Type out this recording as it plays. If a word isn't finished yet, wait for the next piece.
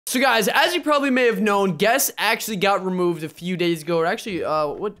So guys, as you probably may have known, guests actually got removed a few days ago, or actually,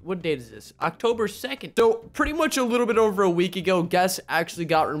 what date is this? October 2nd. So pretty much a little bit over a week ago, guests actually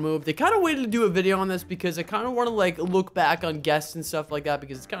got removed. They kind of waited to do a video on this because I kind of want to like look back on guests and stuff like that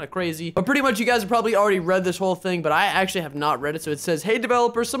because it's kind of crazy. But pretty much you guys have probably already read this whole thing, but I actually have not read it. So it says, hey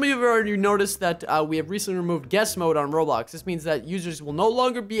developers, some of you have already noticed that we have recently removed guest mode on Roblox. This means that users will no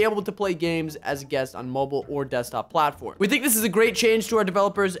longer be able to play games as a guest on mobile or desktop platform. We think this is a great change to our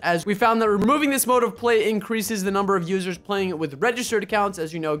developers, as we found that removing this mode of play increases the number of users playing it with registered accounts.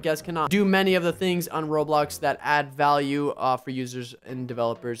 As you know, guests cannot do many of the things on Roblox that add value for users and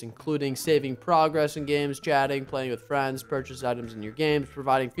developers, including saving progress in games, chatting, playing with friends, purchase items in your games,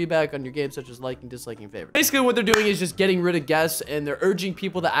 providing feedback on your games such as liking, disliking, favorites. Basically, what they're doing is just getting rid of guests, and they're urging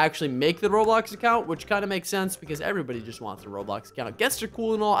people to actually make the Roblox account, which kind of makes sense because everybody just wants a Roblox account. Guests are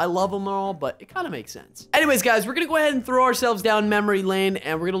cool and all, I love them and all, but it kind of makes sense. Anyways, guys, we're gonna go ahead and throw ourselves down memory lane,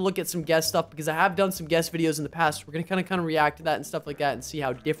 and we're gonna look at some guest stuff because I have done some guest videos in the past. We're gonna kind of react to that and stuff like that and see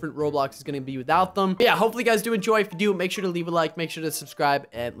how different Roblox is gonna be without them. But yeah, hopefully you guys do enjoy. If you do, make sure to leave a like, make sure to subscribe,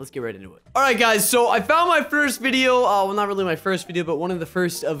 and let's get right into it. All right, guys, so I found my first video, well, not really my first video, but one of the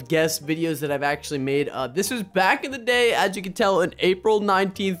first of guest videos that I've actually made. This was back in the day, as you can tell, in April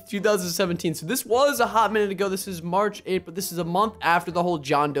 19th, 2017. So this was a hot minute ago. This is March 8th, but this is a month after the whole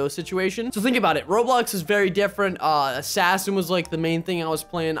John Doe situation. So think about it. Roblox is very different. Assassin was like the main thing I was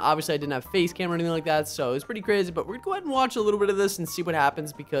playing. Obviously, I didn't have face camera or anything like that, so it was pretty crazy. But we're gonna go ahead and watch a little bit of this and see what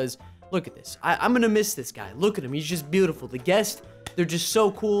happens because look at this. I'm gonna miss this guy. Look at him. He's just beautiful. The guests, they're just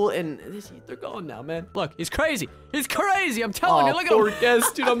so cool, and they're gone now, man. Look, he's crazy. He's crazy. I'm telling you. Look at him. Poor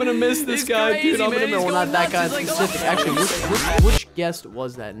guest, dude. I'm gonna miss this guy, crazy, dude. I'm gonna miss. Well, not that guy in like, specific. Actually, which guest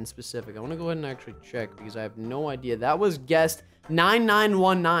was that in specific? I want to go ahead and actually check because I have no idea. That was guest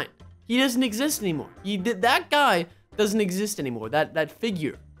 9919. He doesn't exist anymore. That guy doesn't exist anymore. That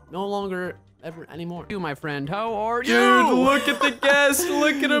figure no longer ever anymore. You, my friend, how are you? Dude, look at the guest.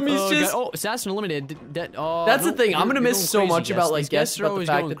 Look at him. He's just. God. Oh, Assassin eliminated. That's the thing. I'm gonna miss so much about like guests about the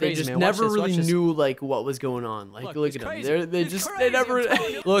fact that they just never really knew like what was going on. Like, look at them. They never.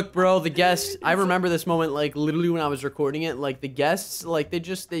 Look, bro, the guests. I remember this moment like literally when I was recording it. Like the guests, like they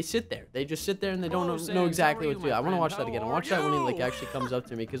sit there. They just sit there and they don't know exactly what to do. I want to watch that again. I watch that when he like actually comes up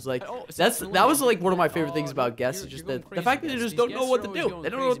to me because like that was like one of my favorite things about guests. Is just the fact that they just don't know what to do. They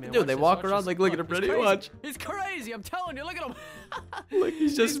don't know what to do. They walk around like, look at him, Freddy. Watch. He's crazy. I'm telling you. Look at him. Look,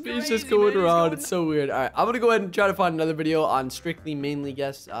 he's just going around. It's so weird. All right, I'm gonna go ahead and try to find another video on strictly mainly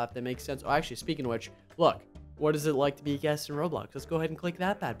guests, if that makes sense. Oh, actually, speaking of which, look. What is it like to be a guest in Roblox? Let's go ahead and click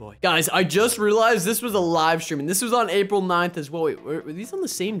that bad boy. Guys, I just realized this was a live stream, and this was on April 9th as well. Wait, were these on the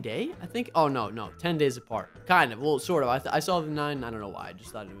same day? I think. Oh, no. 10 days apart. Kind of. Well, sort of. I saw the 9. I don't know why. I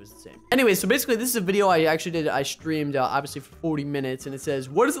just thought it was the same. Anyway, so basically, this is a video I actually did. I streamed, obviously, for 40 minutes, and it says,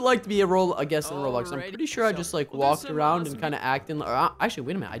 what is it like to be a guest in Roblox? I'm pretty sure I just, like, walked around and kind of acting. Actually,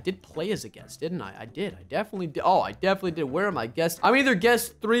 wait a minute. I did play as a guest, didn't I? I did. I definitely did. Oh, I definitely did. Where am I? Guest? I'm either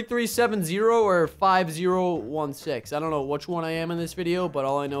guest 3370 or 5016. I don't know which one I am in this video, but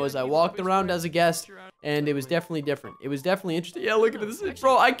all I know is I walked around as a guest, and it was definitely different. It was definitely interesting. Yeah, look at this.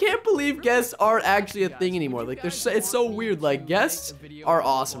 Bro, I can't believe guests aren't actually a thing anymore. Like, it's so weird. Like, guests are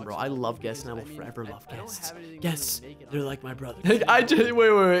awesome, bro. I love guests, and I will forever love guests. Guests, they're like my brother. Wait. I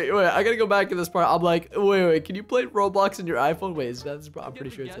gotta go back to this part. I'm like, wait. Can you play Roblox on your iPhone? Wait, I'm pretty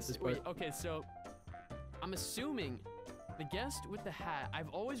sure it's at this point. Okay, so I'm assuming the guest with the hat. I've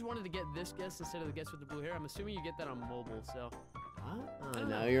always wanted to get this guest instead of the guest with the blue hair. I'm assuming you get that on mobile, so.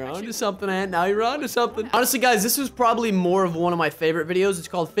 Now you're on to something, man. Now you're on to something. Honestly, guys, this was probably more of one of my favorite videos. It's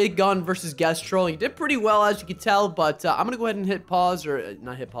called Fake Gun versus Guest Trolling. It did pretty well, as you can tell, but I'm going to go ahead and hit pause, or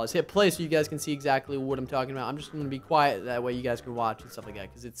not hit pause, hit play so you guys can see exactly what I'm talking about. I'm just going to be quiet. That way you guys can watch and stuff like that,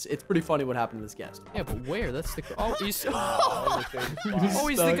 because it's pretty funny what happened to this guest. Yeah, but where? That's the... Oh, he's... Oh,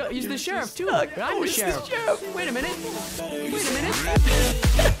 he's the sheriff, too. I'm the sheriff. Wait a minute.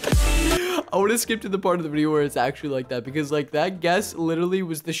 I want to skip to the part of the video where it's actually like that, because like that guest literally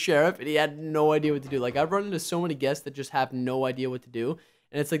was the sheriff and he had no idea what to do. Like, I've run into so many guests that just have no idea what to do,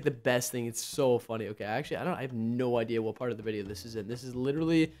 and it's like the best thing. It's so funny. Okay, actually, I have no idea what part of the video this is in. This is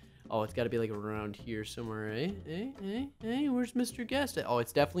literally, oh, it's got to be like around here somewhere. Hey, where's Mr. Guest? Oh,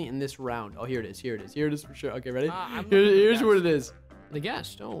 it's definitely in this round. Oh, here it is for sure. Okay, ready? Here's what it is. The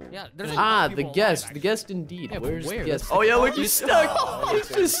guest. Oh, yeah. The guest. The guest indeed. Yeah, where's the guest? Oh yeah, look, he's stuck. He's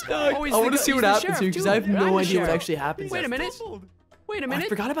just stuck. I want to see what happens here because I have no idea what actually happens. Wait a minute. I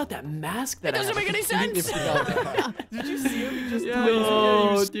forgot about that mask. That doesn't make any sense. Did you see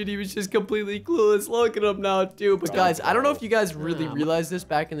him? Dude, he was just completely clueless. Look at him now, too. But guys, I don't know if you guys really realized this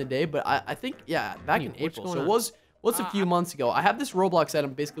back in the day, but I think, yeah, back in April. So it What's a few months ago. I have this Roblox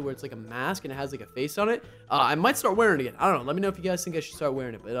item basically where it's like a mask and it has like a face on it. I might start wearing it again. I don't know. Let me know if you guys think I should start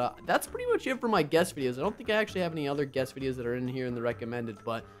wearing it. But that's pretty much it for my guest videos. I don't think I actually have any other guest videos that are in here in the recommended,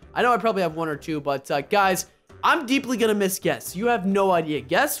 but I know I probably have one or two. But guys, I'm deeply gonna miss guests. You have no idea.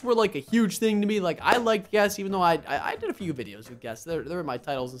 Guests were like a huge thing to me. Like, I liked guests, even though I did a few videos with guests. They're in my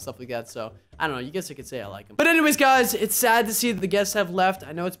titles and stuff like that. So I don't know. You guess I could say I like them. But anyways, guys, it's sad to see that the guests have left.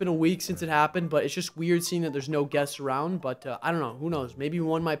 I know it's been a week since it happened, but it's just weird seeing that there's no guests around. But I don't know. Who knows? Maybe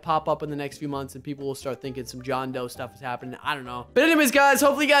one might pop up in the next few months and people will start thinking some John Doe stuff is happening. I don't know. But anyways, guys,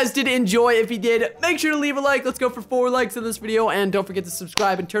 hopefully you guys did enjoy. If you did, make sure to leave a like. Let's go for 4 likes in this video. And don't forget to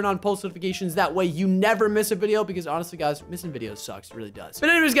subscribe and turn on post notifications. That way you never miss a video, because honestly, guys, missing videos sucks. It really does. But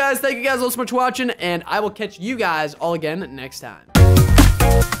anyways, guys, thank you guys all so much for watching, and I will catch you guys all again next time.